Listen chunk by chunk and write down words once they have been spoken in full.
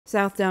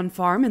SouthDown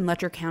Farm in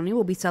Letcher County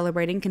will be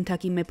celebrating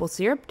Kentucky Maple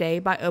Syrup Day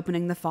by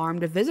opening the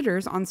farm to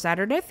visitors on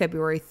Saturday,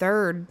 February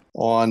 3rd.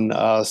 On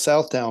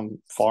SouthDown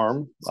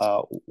Farm,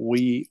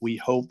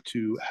 we hope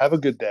to have a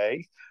good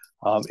day.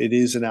 It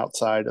is an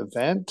outside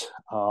event,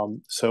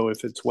 so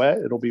if it's wet,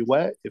 it'll be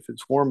wet. If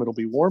it's warm, it'll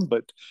be warm.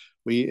 But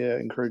we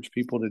encourage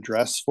people to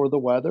dress for the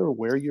weather,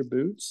 wear your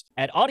boots.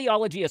 At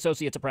Audiology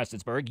Associates of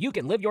Prestonsburg, you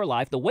can live your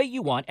life the way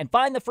you want and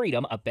find the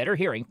freedom of better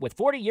hearing. With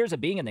 40 years of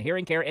being in the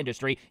hearing care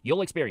industry,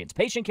 you'll experience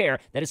patient care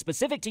that is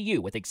specific to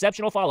you with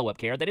exceptional follow-up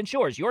care that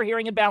ensures your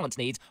hearing and balance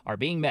needs are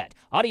being met.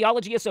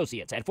 Audiology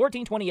Associates at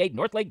 1428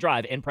 North Lake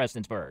Drive in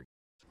Prestonsburg.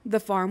 The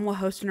farm will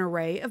host an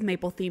array of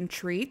maple-themed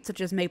treats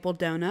such as maple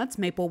donuts,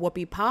 maple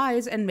whoopie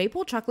pies, and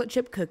maple chocolate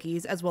chip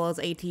cookies, as well as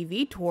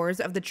ATV tours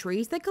of the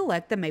trees they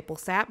collect the maple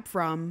sap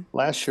from.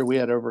 Last year, we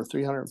had over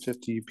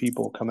 350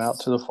 people come out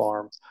to the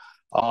farm.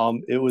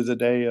 It was a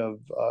day of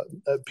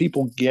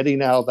people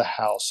getting out of the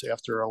house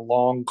after a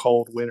long,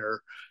 cold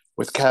winter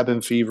with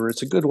cabin fever.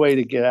 It's a good way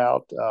to get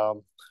out,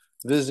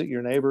 visit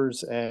your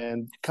neighbors,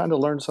 and kind of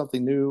learn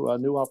something new, a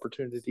new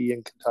opportunity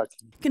in Kentucky.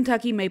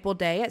 Kentucky Maple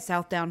Day at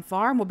SouthDown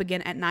Farm will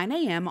begin at 9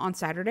 a.m. on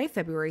Saturday,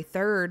 February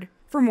 3rd.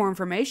 For more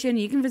information,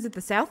 you can visit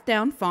the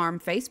SouthDown Farm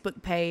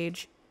Facebook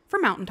page. For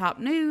Mountaintop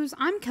News,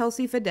 I'm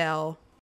Kelsey Fidel.